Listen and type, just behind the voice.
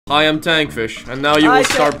I am Tankfish, and now you will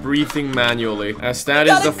start breathing manually, as that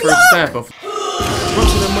is the first step of...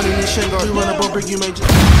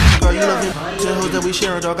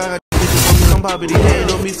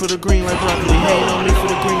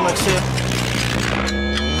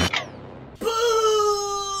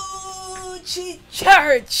 Pucci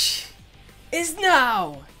Church is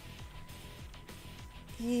now.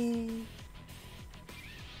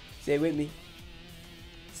 Say with me.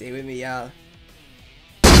 Say with me, y'all.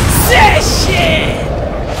 Session!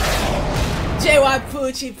 JY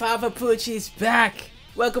Pucci, Papa Pucci is back.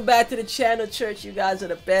 Welcome back to the channel, church. You guys are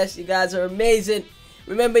the best. You guys are amazing.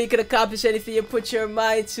 Remember, you can accomplish anything you put your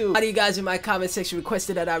mind to. A lot of you guys in my comment section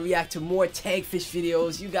requested that I react to more Tankfish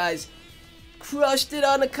videos. You guys crushed it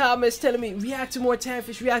on the comments telling me, react to more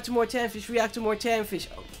Tankfish, react to more Tankfish, react to more Tankfish.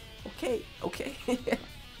 Okay.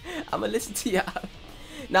 I'ma listen to y'all.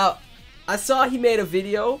 Now, I saw he made a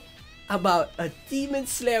video about a Demon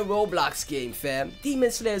Slayer Roblox game, fam.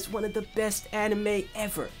 Demon Slayer is one of the best anime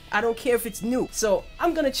ever. I don't care if it's new. So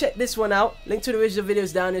I'm gonna check this one out. Link to the original video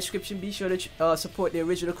is down in the description. Be sure to support the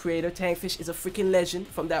original creator. Tankfish is a freaking legend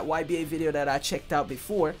from that YBA video that I checked out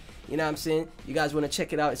before. You know what I'm saying? You guys want to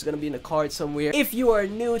check it out, it's gonna be in the card somewhere. If you are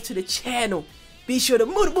new to the channel, be sure to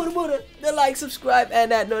the like, subscribe,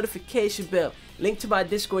 and that notification bell. Link to my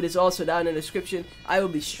Discord is also down in the description. I will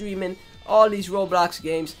be streaming all these Roblox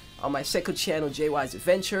games on my second channel, JY's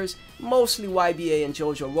Adventures, mostly YBA and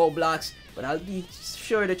JoJo Roblox, but I'll be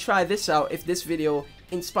sure to try this out if this video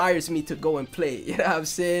inspires me to go and play, you know what I'm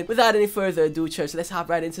saying? Without any further ado, church, let's hop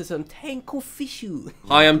right into some Tankofishu.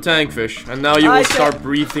 I am Tankfish, and now you will start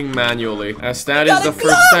breathing manually, as that is the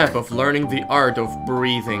first step of learning the art of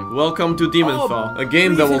breathing. Welcome to DemonFall, a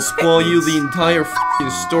game that will spoil you the entire f***ing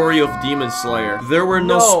story of Demon Slayer. There were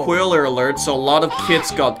no spoiler alerts, so a lot of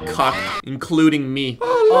kids got cucked, including me.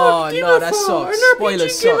 Oh no, that sucks.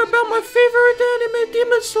 Spoilers suck. About my favorite anime,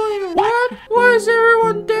 Demon Slayer. What? Why is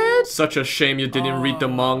everyone dead? Such a shame you didn't read the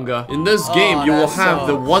manga. In this game, you will have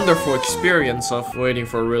the wonderful experience of waiting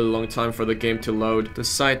for a really long time for the game to load.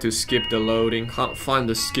 Decide to skip the loading, can't find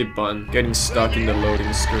the skip button, getting stuck in the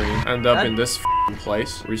loading screen, end up in this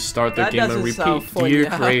place, restart the game and repeat. Dear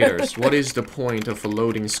creators, what is the point of a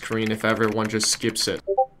loading screen if everyone just skips it?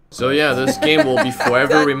 So yeah, this game will be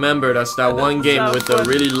forever remembered as that one game with a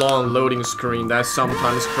really long loading screen that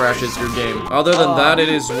sometimes crashes your game. Other than that, it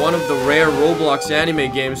is one of the rare Roblox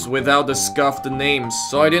anime games without the scuffed names.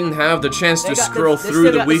 So I didn't have the chance to scroll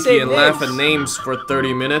through the wiki and laugh at names for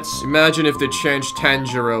 30 minutes. Imagine if they changed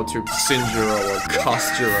Tanjiro to Sinjiro or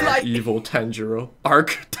Kostjiro, Evil Tanjiro,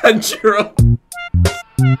 Arc Tanjiro.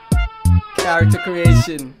 Character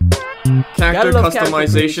creation. Character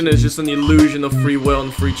customization is just an illusion of free will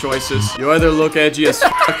and free choices. You either look edgy as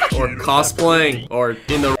f***, or cosplaying, or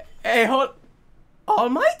in the— Hey, hold— All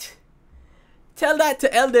Might? Tell that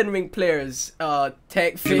to Elden Ring players,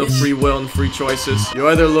 Tankfish. In the free will and free choices. You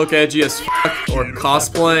either look edgy as f***, or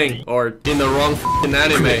cosplaying, or in the wrong f***ing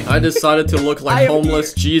anime. I decided to look like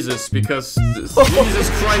homeless Jesus because Jesus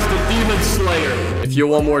Christ, the Demon Slayer. If you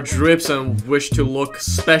want more drips and wish to look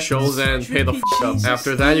special, then pay the f*** up.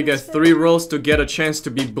 After that, you get 3 rolls to get a chance to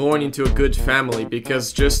be born into a good family,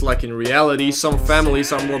 because just like in reality, some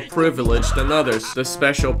families are more privileged than others. The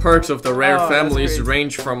special perks of the rare families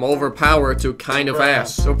range from overpowered to kind of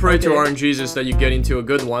ass. So pray to RNGesus that you get into a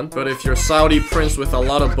good one. But if you're Saudi prince with a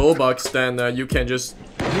lot of Bobucks, then you can just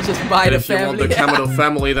buy the family. If you want the Kamado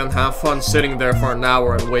family, then have fun sitting there for an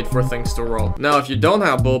hour and wait for things to roll. Now, if you don't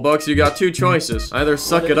have Bobucks, you got 2 choices. Either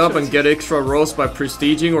suck it up and get extra rolls by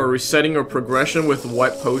prestiging or resetting your progression with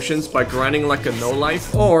white potions by grinding like a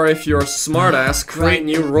no-life. Or if you're a smartass, create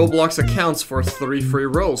new Roblox accounts for 3 free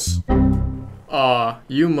rolls. Aw,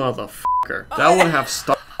 you motherfucker. That would have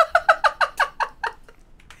stopped.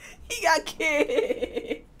 He got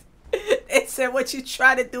kicked. They said what you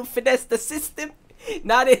try to do, finesse the system.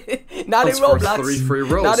 Not in Roblox. 3 free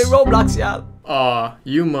rolls. Not in Roblox, y'all. Aw,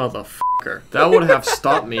 you motherfucker. That would have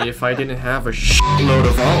stopped me if I didn't have a shitload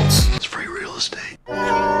of alts. It's free real estate.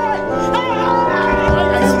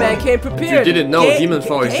 This man came prepared. If you didn't know,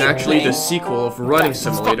 DemonFall is actually the sequel of Running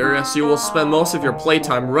Simulator, as you will spend most of your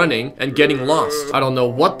playtime running and getting lost. I don't know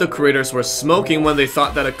what the creators were smoking when they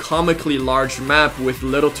thought that a comically large map with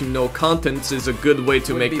little to no contents is a good way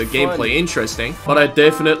to make the gameplay interesting, but I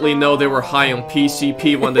definitely know they were high on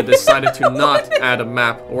PCP when they decided to not add a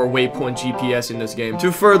map or waypoint GPS in this game.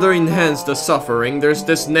 To further enhance the suffering, there's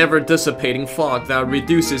this never dissipating fog that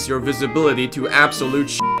reduces your visibility to absolute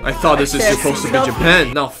shit. I thought this is supposed to be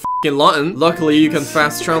Japan. Now f Lawton. Luckily, you can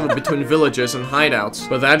fast travel between villages and hideouts,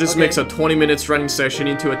 but that just makes a 20 minutes running session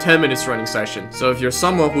into a 10 minutes running session. So if you're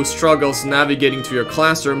someone who struggles navigating to your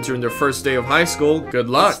classroom during their first day of high school, good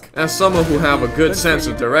luck. As someone who have a good sense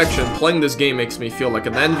of direction, playing this game makes me feel like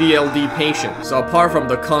an NVLD patient. So apart from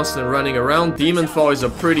the constant running around, DemonFall is a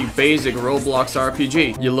pretty basic Roblox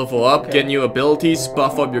RPG. You level up, get new abilities,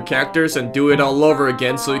 buff up your characters, and do it all over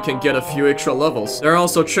again so you can get a few extra levels. There are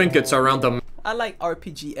also trinkets around the I like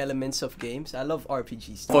RPG elements of games. I love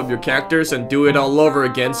RPG stuff. Of your characters and do it all over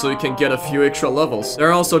again so you can get a few extra levels. There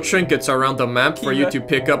are also trinkets around the map for you to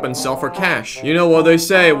pick up and sell for cash. You know what they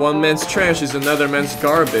say, one man's trash is another man's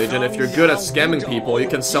garbage, and if you're good at scamming people, you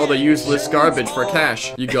can sell the useless garbage for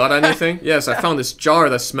cash. You got anything? Yes, I found this jar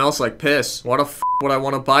that smells like piss. What the f would I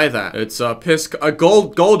want to buy that? It's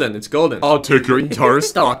golden. It's golden. I'll take your entire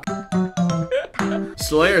stock.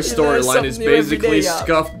 Slayer's storyline is basically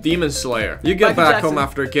scuffed Demon Slayer. You get back home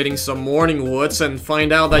after getting some morning woods and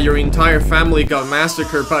find out that your entire family got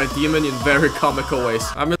massacred by a demon in very comical ways.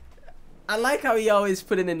 I like how he always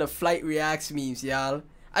put it in the Flight Reacts memes, y'all.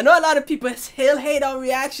 I know a lot of people still hate on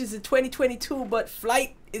reactions in 2022, but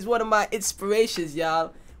Flight is one of my inspirations,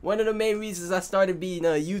 y'all. One of the main reasons I started being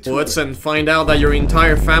a YouTuber. And find out that your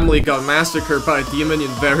entire family got massacred by a demon in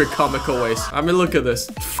very comical ways. I mean, look at this.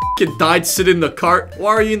 Fucking died sitting in the cart. Why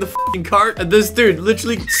are you in the fucking cart? And this dude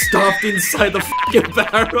literally stopped inside the fucking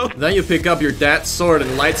barrel. Then you pick up your dad's sword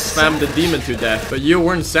and light spam the demon to death. But you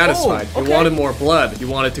weren't satisfied. You wanted more blood. You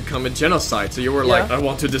wanted to commit genocide. So you were like, I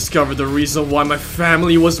want to discover the reason why my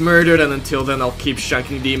family was murdered, and until then I'll keep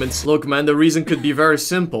shanking demons. Look, man, the reason could be very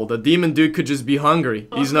simple. The demon dude could just be hungry.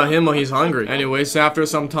 He's not him or he's hungry. Anyways, after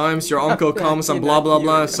some times, your uncle comes and blah blah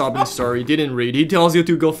blah, sobbing story. He didn't read. He tells you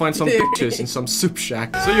to go find some bitches in some soup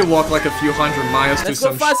shack. So you walk like a few hundred miles to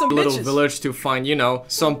some little village to find, you know,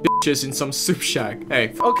 some bitches in some soup shack.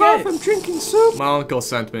 Hey, okay. I'm drinking soup. My uncle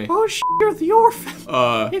sent me. Oh shit, you're the orphan.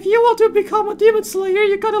 If you want to become a demon slayer,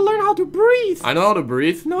 you gotta learn how to breathe. I know how to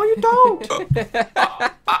breathe. No, you don't.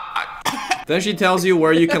 Then she tells you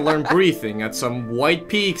where you can learn breathing at some white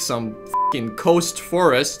peak, some fucking coast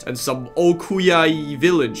forest, and some Okuyai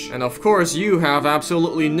village. And of course, you have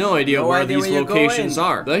absolutely no idea where these locations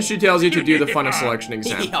are. Then she tells you to do the final selection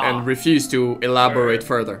exam and refuse to elaborate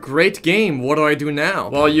further. Great game, what do I do now?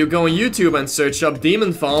 Well, you go on YouTube and search up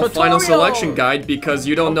DemonFall final selection guide because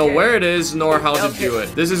you don't know where it is nor how to do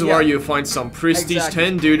it. This is where you find some prestige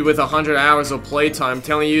 10 dude with 100 hours of playtime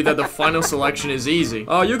telling you that the final selection is easy.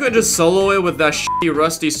 Oh, you could just solo it with that shitty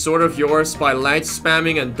rusty sword of yours by light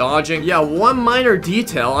spamming and dodging. Yeah, one minor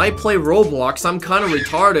detail, I play Roblox, I'm kinda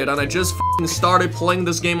retarded, and I just f***ing started playing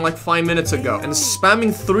this game like 5 minutes ago. And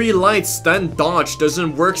spamming 3 lights then dodge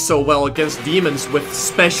doesn't work so well against demons with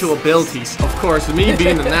special abilities. Of course, me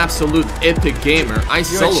being an absolute epic gamer, I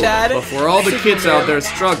solo it. But for all the kids out there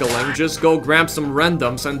struggling, just go grab some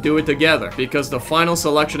randoms and do it together. Because the final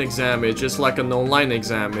selection exam is just like an online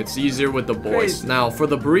exam, it's easier with the boys. Now, for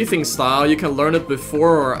the breathing style, you can learn it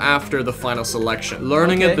before or after the final selection.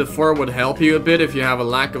 Learning it before would help you a bit if you have a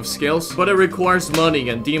lack of skills, but it requires money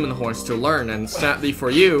and demon horns to learn, and sadly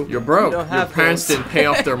for you, you're broke. Your parents didn't pay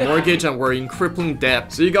off their mortgage and were in crippling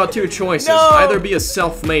debt. So you got 2 choices. Either be a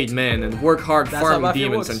self-made man and work hard farming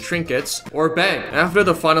demons and trinkets, or bang. After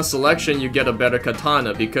the final selection, you get a better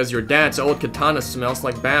katana because your dad's old katana smells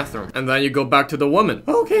like bathroom. And then you go back to the woman.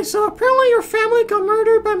 Okay, so apparently your family got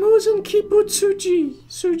murdered by Muzan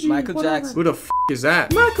Kibutsuji. Michael Jackson. Who the f is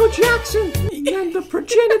that? Michael Jackson! And the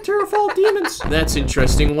progenitor of all demons. That's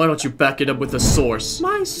interesting. Why don't you back it up with a source?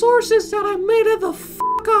 My source is that I made it the f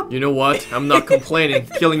up. You know what? I'm not complaining.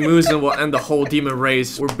 Killing Muzan will end the whole demon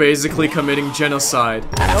race. We're basically committing genocide.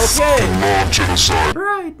 Okay. Genocide.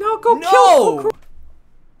 Right, now go kill.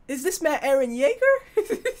 Is this man Aaron Yeager?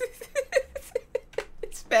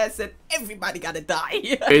 This man said everybody gotta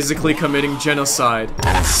die. Basically committing genocide.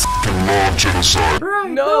 Genocide. Right,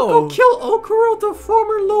 now go kill Okuro, the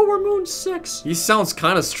former Lower Moon 6. He sounds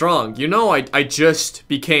kinda strong. You know I just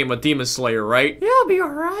became a demon slayer, right? Yeah, I'll be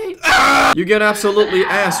alright. You get absolutely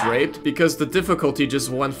ass raped because the difficulty just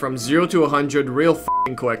went from 0 to 100 real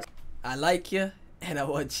f***ing quick. I like you and I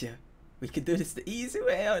want you. We can do this the easy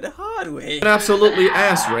way or the hard way. Get absolutely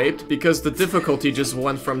ass raped because the difficulty just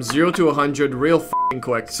went from 0 to 100 real f***ing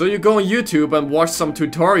quick. So you go on YouTube and watch some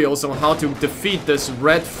tutorials on how to defeat this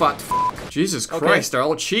red fat f***. Jesus Christ, they're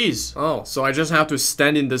all cheese. Oh, so I just have to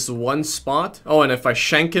stand in this one spot? Oh, and if I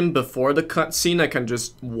shank him before the cutscene, I can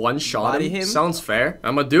just one-shot him? Sounds fair.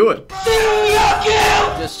 I'ma do it.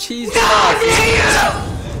 Just cheese the boss.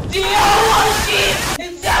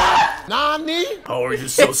 Nani? How are you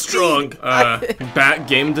so strong? Bat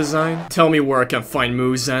game design? Tell me where I can find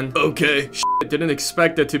Muzan. Okay. I didn't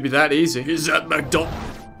expect it to be that easy. Is that McDonald?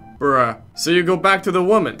 Bruh. So you go back to the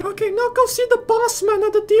woman. Okay, now go see the boss man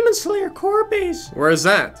at the Demon Slayer core base. Where is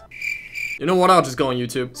that? You know what, I'll just go on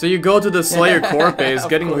YouTube. So you go to the Slayer core base,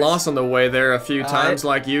 getting lost on the way there a few times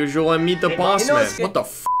like usual, and meet the boss man. What the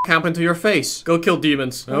f happened to your face? Go kill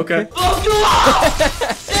demons. Okay.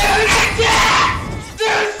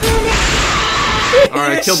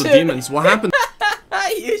 Alright, kill the demons. What happened?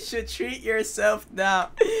 You should treat yourself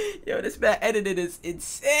now. Yo, this man edited is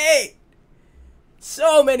insane.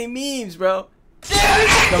 So many memes, bro.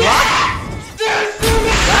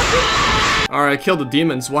 Alright, kill the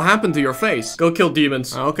demons. What happened to your face? Go kill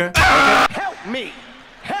demons. Okay. Help me!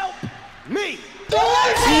 Help me!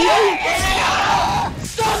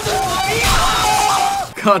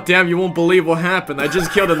 God damn, you won't believe what happened. I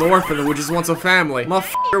just killed an orphan who just wants a family. My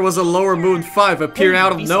was a lower moon 5, appeared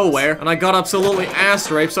out of nowhere, and I got absolutely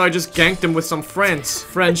ass raped, so I just ganked him with some friends.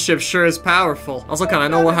 Friendship sure is powerful. Also, can I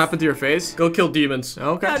know what happened to your face? Go kill demons.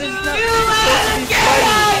 Okay. That is not supposed to be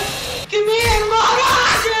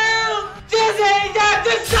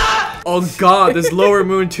Oh god, this lower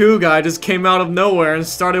moon 2 guy just came out of nowhere and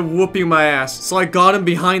started whooping my ass. So I got him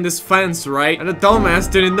behind this fence, right? And the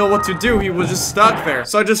dumbass didn't know what to do. He was just stuck there.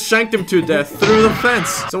 So I just shanked him to death through the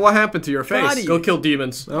fence. So what happened to your face? Body. Go kill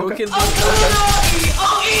demons. Okay. Go kill demons.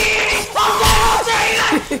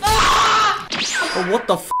 Oh, what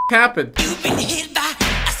the f happened?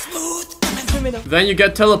 Then you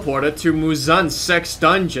get teleported to Muzan's sex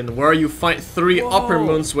dungeon, where you fight 3 upper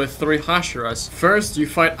moons with 3 Hashiras. First, you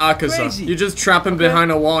fight Akaza. Crazy. You just trap him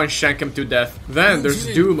behind a wall and shank him to death. Then there's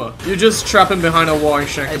Duma. You just trap him behind a wall and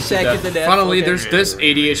shank him to death. Finally, there's this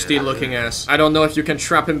ADHD looking ass. I don't know if you can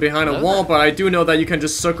trap him behind a wall, but I do know that you can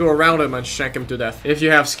just circle around him and shank him to death. If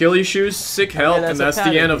you have skill issues, seek help, and that's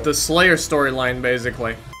the end of the Slayer storyline,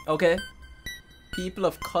 basically. Okay. People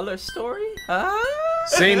of color story? Huh?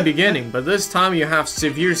 Same beginning, but this time you have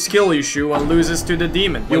severe skill issue and loses to the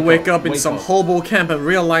demon. You wake up in some hobo camp and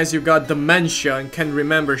realize you got dementia and can't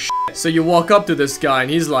remember shit. So you walk up to this guy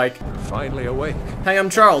and he's like, Finally awake. Hey, I'm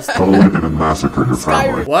Charles. Awaken and massacre your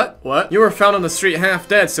family. What? You were found on the street half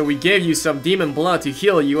dead, so we gave you some demon blood to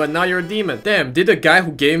heal you and now you're a demon. Damn, did the guy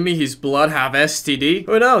who gave me his blood have STD?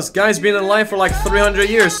 Who knows? Guy's been alive for like 300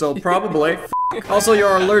 years, so probably. Also,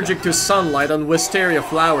 you're allergic to sunlight and wisteria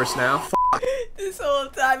flowers now. This whole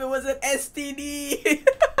time it was an STD.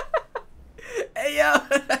 Hey yo.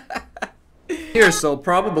 Here, so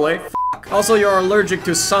probably. Also, you're allergic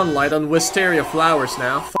to sunlight and wisteria flowers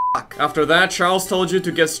now. After that, Charles told you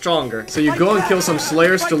to get stronger. So you go and kill some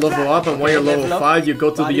slayers to level up, and when you're level 5, you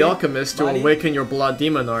go to the alchemist to awaken your blood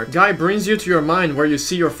demon art. Guy brings you to your mind where you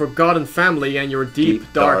see your forgotten family and your deep,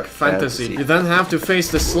 dark fantasy. You then have to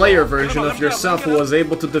face the slayer version of yourself who was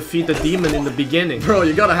able to defeat the demon in the beginning. Bro,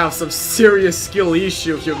 you gotta have some serious skill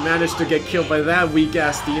issue if you manage to get killed by that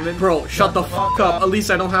weak-ass demon. Bro, shut the f up. At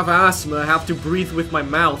least I don't have asthma. I have to breathe with my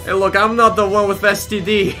mouth. Hey, look, I'm not the one with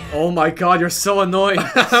STD. Oh my god, you're so annoying.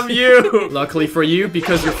 I'm you. Luckily for you,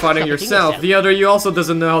 because you're fighting yourself, the other you also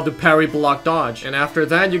doesn't know how to parry, block, dodge. And after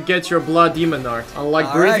that, you get your blood demon art.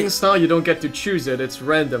 Unlike breathing style, you don't get to choose it. It's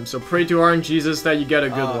random. So pray to Orange Jesus that you get a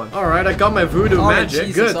good one. Alright, I got my voodoo magic.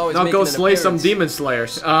 Jesus, good. Now go slay some demon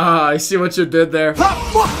slayers. Ah, I see what you did there.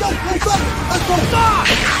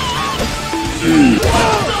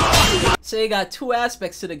 So you got 2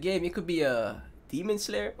 aspects to the game. You could be a demon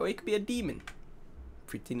slayer or you could be a demon.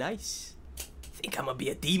 Pretty nice. I think I'm gonna be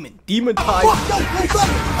a demon. Demon time.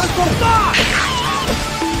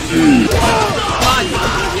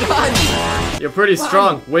 You're pretty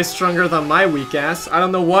strong. Way stronger than my weak ass. I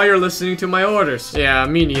don't know why you're listening to my orders. Yeah,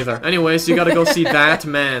 me neither. Anyways, you gotta go see that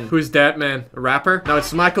man. Who's that man? A rapper? No,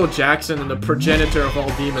 it's Michael Jackson and the progenitor of all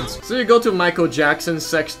demons. So you go to Michael Jackson's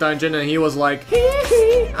sex dungeon and he was like,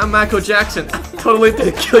 I'm Michael Jackson. Totally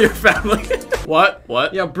didn't kill your family. What?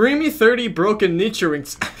 Yeah, bring me 30 broken Nietzsche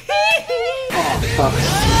rings.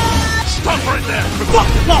 Stop right there!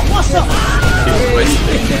 What's up?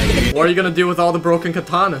 What are you gonna do with all the broken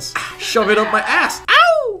katanas? Shove it up my ass.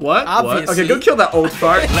 Ow! What? Obviously. What? Okay, go kill that old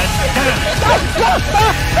fart. Oh my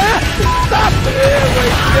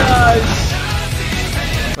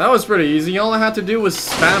gosh. That was pretty easy. All I had to do was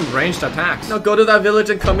spam ranged attacks. Now go to that village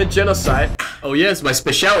and commit genocide. Oh yes, my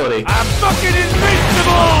specialty. I'm fucking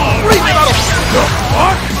invincible!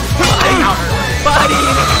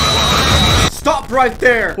 Stop right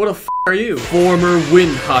there! What the f are you? Former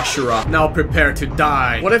Wind Hashira. Now prepare to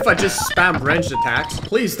die. What if I just spam ranged attacks?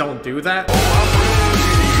 Please don't do that.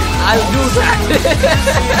 I'll do that.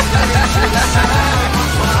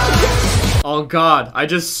 Oh god, I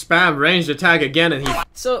just spammed ranged attack again and he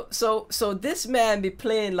So this man be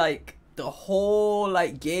playing like the whole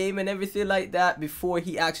like game and everything like that before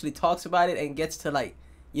he actually talks about it and gets to like,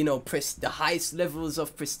 you know, the highest levels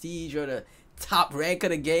of prestige or the top rank of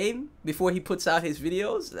the game before he puts out his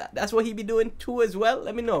videos. That's what he be doing too as well.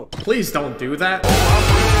 Let me know. Please don't do that.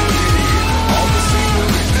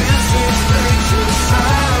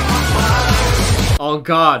 Oh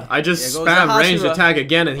god, I just spammed ranged attack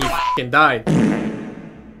again and he f***ing died.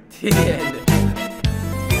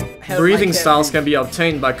 Breathing styles can be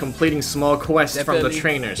obtained by completing small quests from the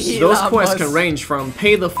trainers. Those quests can range from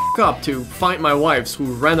pay the f*** up to find my wives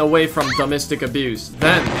who ran away from domestic abuse,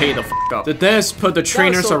 then pay the f*** up. The devs put the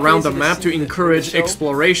trainers around the map to encourage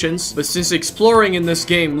explorations, but since exploring in this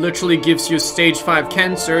game literally gives you stage 5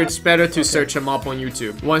 cancer, it's better to search them up on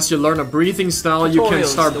YouTube. Once you learn a breathing style, you can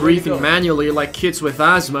start breathing manually like kids with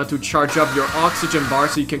asthma to charge up your oxygen bar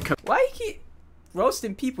so you can Why you keep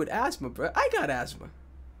roasting people with asthma, bro? I got asthma.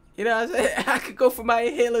 You know what I'm saying? I could go for my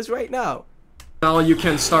inhalers right now. Now you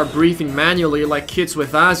can start breathing manually like kids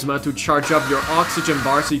with asthma to charge up your oxygen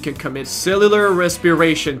bar so you can commit cellular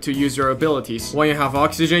respiration to use your abilities. When you have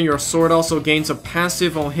oxygen, your sword also gains a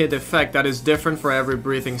passive on-hit effect that is different for every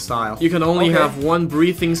breathing style. You can only have one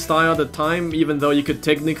breathing style at a time, even though you could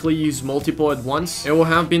technically use multiple at once. It will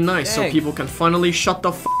have been nice so people can finally shut the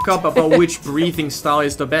f*** up about which breathing style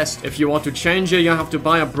is the best. If you want to change it, you have to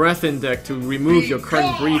buy a breath index to remove your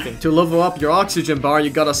current breathing. To level up your oxygen bar, you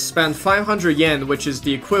gotta spend 500 yen, which is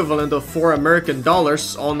the equivalent of $4 American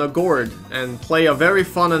on a gourd, and play a very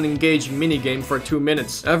fun and engaging minigame for 2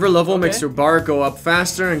 minutes. Every level makes your bar go up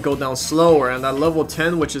faster and go down slower, and at level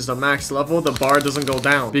 10, which is the max level, the bar doesn't go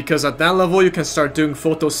down. Because at that level, you can start doing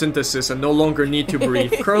photosynthesis and no longer need to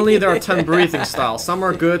breathe. Currently, there are 10 breathing styles. Some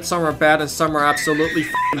are good, some are bad, and some are absolutely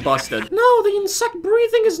f***ing busted. No, the insect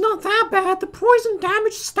breathing is not that bad. The poison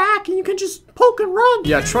damage stack and you can just poke and run.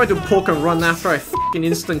 Yeah, try to poke and run after I f***ing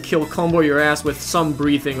instant kill combo your ass with sun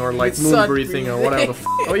breathing or like moon breathing or whatever the f***.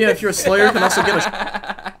 Oh yeah, if you're a slayer, you can also get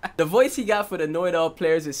a The voice he got for the know-it-all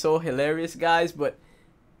players is so hilarious, guys, but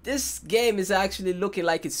this game is actually looking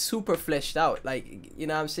like it's super fleshed out. Like, you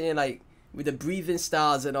know what I'm saying? Like, with the breathing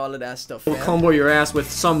styles and all of that stuff. Combo your ass with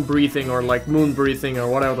sun breathing or like moon breathing or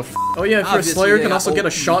whatever the f***. Oh yeah, if you're a slayer, you can also get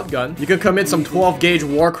a shotgun. You can commit some 12-gauge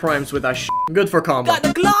war crimes with that sh**. Good for combo. Got the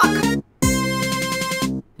Glock!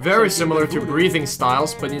 Very similar to breathing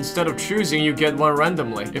styles, but instead of choosing, you get one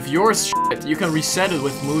randomly. If yours shit, you can reset it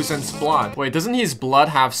with Muzen's blood. Wait, doesn't his blood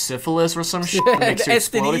have syphilis or some shit that makes you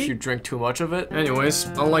explode if you drink too much of it? Anyways,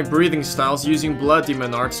 unlike breathing styles, using blood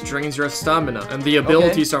demon arts drains your stamina, and the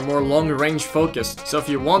abilities are more long-range focused. So if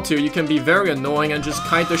you want to, you can be very annoying and just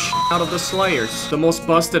kite the shit out of the slayers. The most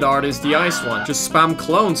busted art is the ice one. Just spam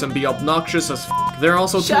clones and be obnoxious as f***. There are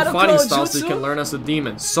also two fighting styles that you can learn as a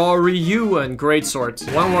demon. Sorry you and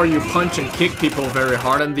greatsword. One where you punch and kick people very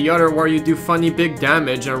hard, and the other where you do funny big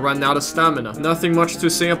damage and run out of stamina. Nothing much to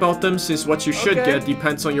say about them, since what you should get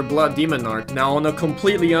depends on your blood demon art. Now on a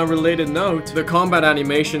completely unrelated note, the combat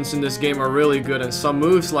animations in this game are really good, and some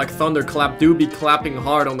moves like Thunderclap do be clapping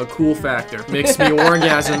hard on the cool factor. Makes me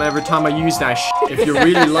orgasm every time I use that shit. If you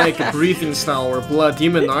really like a breathing style or blood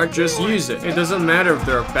demon art, just use it. It doesn't matter if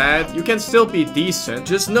they're bad, you can still be decent.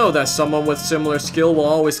 Just know that someone with similar skill will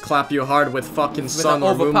always clap you hard with fucking sun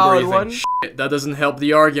or moon breathing. Shit, that doesn't help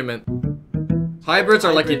the argument. Hybrids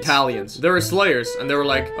are like Italians. They were slayers, and they were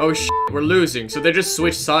like, oh shit, we're losing, so they just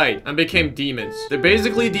switched side and became demons. They're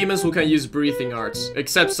basically demons who can use breathing arts,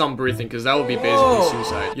 except sun breathing, because that would be basically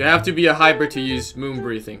suicide. You have to be a hybrid to use moon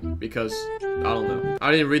breathing, because, I don't know.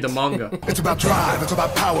 I didn't read the manga. It's about drive, it's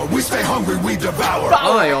about power. We stay hungry, we devour.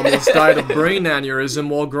 I almost died of brain aneurysm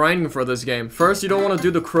while grinding for this game. First, you don't want to do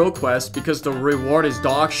the crow quest, because the reward is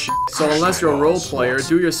dog shit. So unless you're a role player,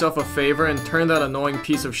 do yourself a favor and turn that annoying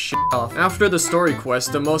piece of shit off. After the story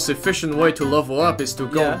quest, the most efficient way to level up is to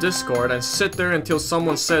go on Discord and sit there until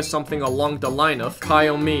someone says something along the line of Kai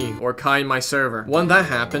on me or Kai in my server. When that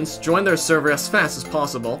happens, join their server as fast as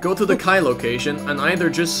possible, go to the Kai location, and either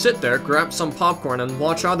just sit there, grab some popcorn, and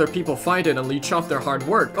watch other people fight it and leech off their hard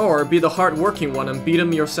work, or be the hard-working one and beat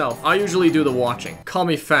them yourself. I usually do the watching. Call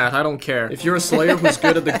me fat, I don't care. If you're a slayer who's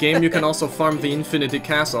good at the game, you can also farm the Infinity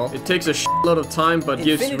Castle. It takes a shitload of time, but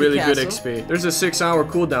gives really good XP. There's a 6-hour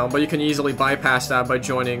cooldown, but you can easily bypass that by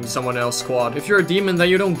joining someone else's squad. If you're a demon, then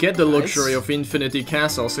you don't get the luxury of Infinity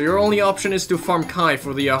Castle, so your only option is to farm Kai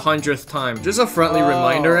for the 100th time. Just a friendly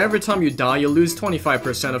reminder, every time you die, you lose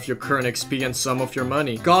 25% of your current XP and some of your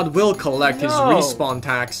money. God will collect his respawn respawn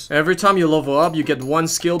tax. Every time you level up, you get 1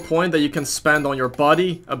 skill point that you can spend on your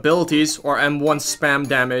body, abilities, or M1 spam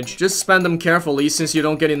damage. Just spend them carefully since you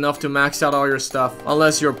don't get enough to max out all your stuff.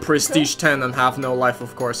 Unless you're prestige 10 and have no life,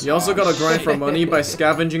 of course. You also gotta grind for money by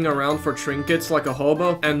scavenging around for trinkets like a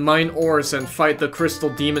hobo, and mine ores and fight the crystal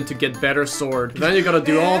demon to get better sword. Then you gotta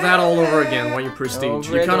do all that all over again when you prestige.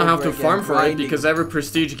 You kinda have to farm for it because every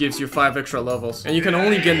prestige gives you 5 extra levels. And you can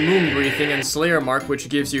only get moon breathing and slayer mark, which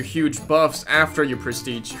gives you huge buffs after you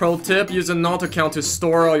prestige. Pro tip, use a not account to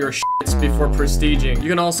store all your shits before prestiging. You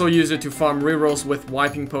can also use it to farm rerolls with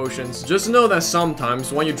wiping potions. Just know that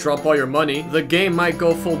sometimes when you drop all your money, the game might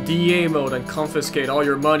go full DA mode and confiscate all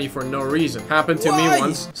your money for no reason. Happened to me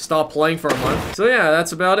once. Stop playing for a month. So yeah,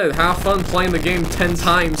 that's about it. Have fun playing the game 10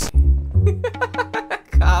 times.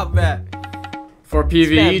 Combat. For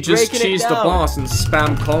PvE, just cheese the boss and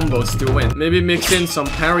spam combos to win. Maybe mix in some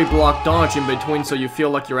parry block dodge in between so you feel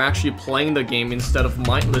like you're actually playing the game instead of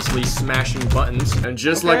mindlessly smashing buttons. And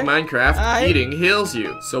just like Minecraft, eating heals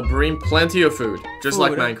you. So bring plenty of food, just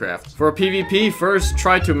like Minecraft. For PvP, first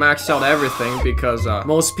try to max out everything because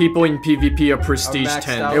most people in PvP are prestige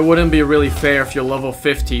 10. It wouldn't be really fair if you're level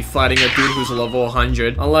 50 fighting a dude who's level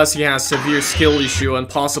 100. Unless he has severe skill issue and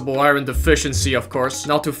possible iron deficiency, of course.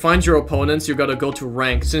 Now to find your opponents, you gotta go to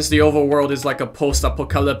rank. Since the overworld is like a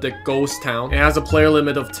post-apocalyptic ghost town, it has a player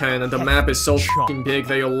limit of 10 and the map is so fucking big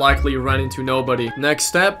that you'll likely run into nobody. Next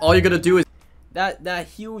step, all you gotta do is That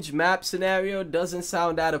huge map scenario doesn't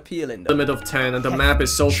sound that appealing though. Limit of 10 and the map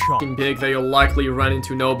is so fucking big that you'll likely run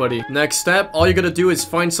into nobody. Next step, all you gotta do is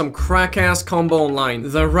find some crack-ass combo online,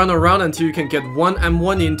 then run around until you can get 1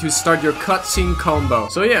 M1 in to start your cutscene combo.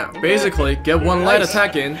 So yeah, basically, get 1 light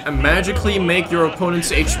attack in and magically make your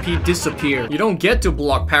opponent's HP disappear. You don't get to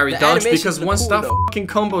block parry dodge because once that fucking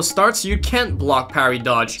combo starts, you can't block parry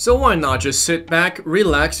dodge. So why not just sit back,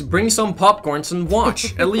 relax, bring some popcorns and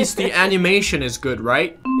watch. At least the animation is good,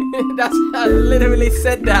 right? I literally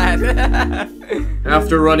said that.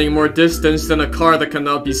 After running more distance than a car that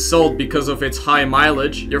cannot be sold because of its high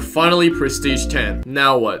mileage, you're finally prestige 10.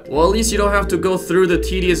 Now what? Well, at least you don't have to go through the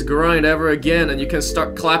tedious grind ever again and you can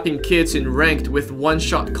start clapping kids in ranked with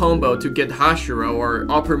one-shot combo to get Hashira or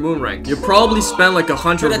upper moon rank. You probably spend like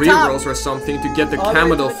 100 rerolls or something to get the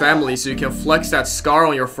Kamado family so you can flex that scar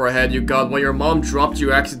on your forehead you got when your mom dropped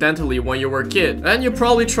you accidentally when you were a kid. And you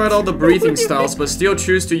probably tried all the breathing styles but still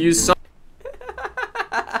choose to use some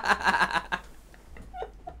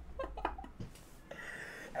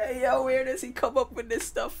Yo, where does he come up with this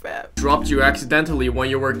stuff, fam? Dropped you accidentally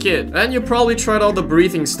when you were a kid. And you probably tried all the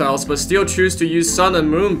breathing styles but still choose to use sun and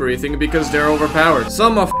moon breathing because they're overpowered.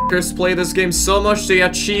 Some motherfuckers play this game so much they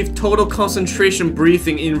achieve total concentration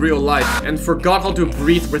breathing in real life and forgot how to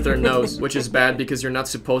breathe with their nose, which is bad because you're not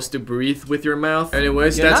supposed to breathe with your mouth.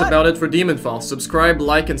 Anyways, that's about it for DemonFall. Subscribe,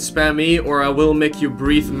 like, and spam me or I will make you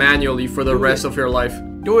breathe manually for the rest of your life.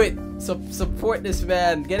 Do it. Support this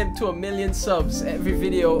man. Get him to 1 million subs. Every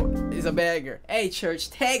video is a banger. Hey, church.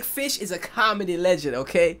 Tagfish is a comedy legend,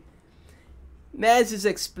 okay? Man's just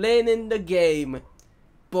explaining the game,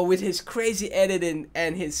 but with his crazy editing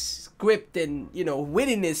and his script and, you know,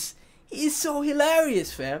 wittiness, he's so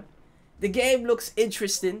hilarious, fam. The game looks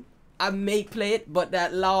interesting. I may play it, but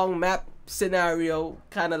that long map scenario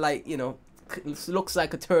kind of like, you know, looks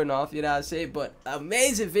like a turn off, you know what I'm saying? But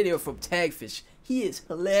amazing video from Tagfish. He is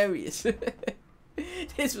hilarious.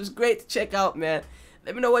 This was great to check out, man.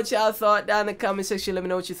 Let me know what y'all thought down in the comment section. Let me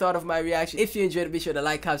know what you thought of my reaction. If you enjoyed it, be sure to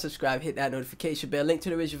like, comment, subscribe, hit that notification bell. Link to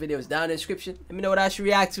the original video is down in the description. Let me know what I should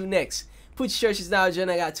react to next. Pucci Church is now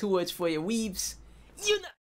adjourned. I got 2 words for you. Weebs. You know.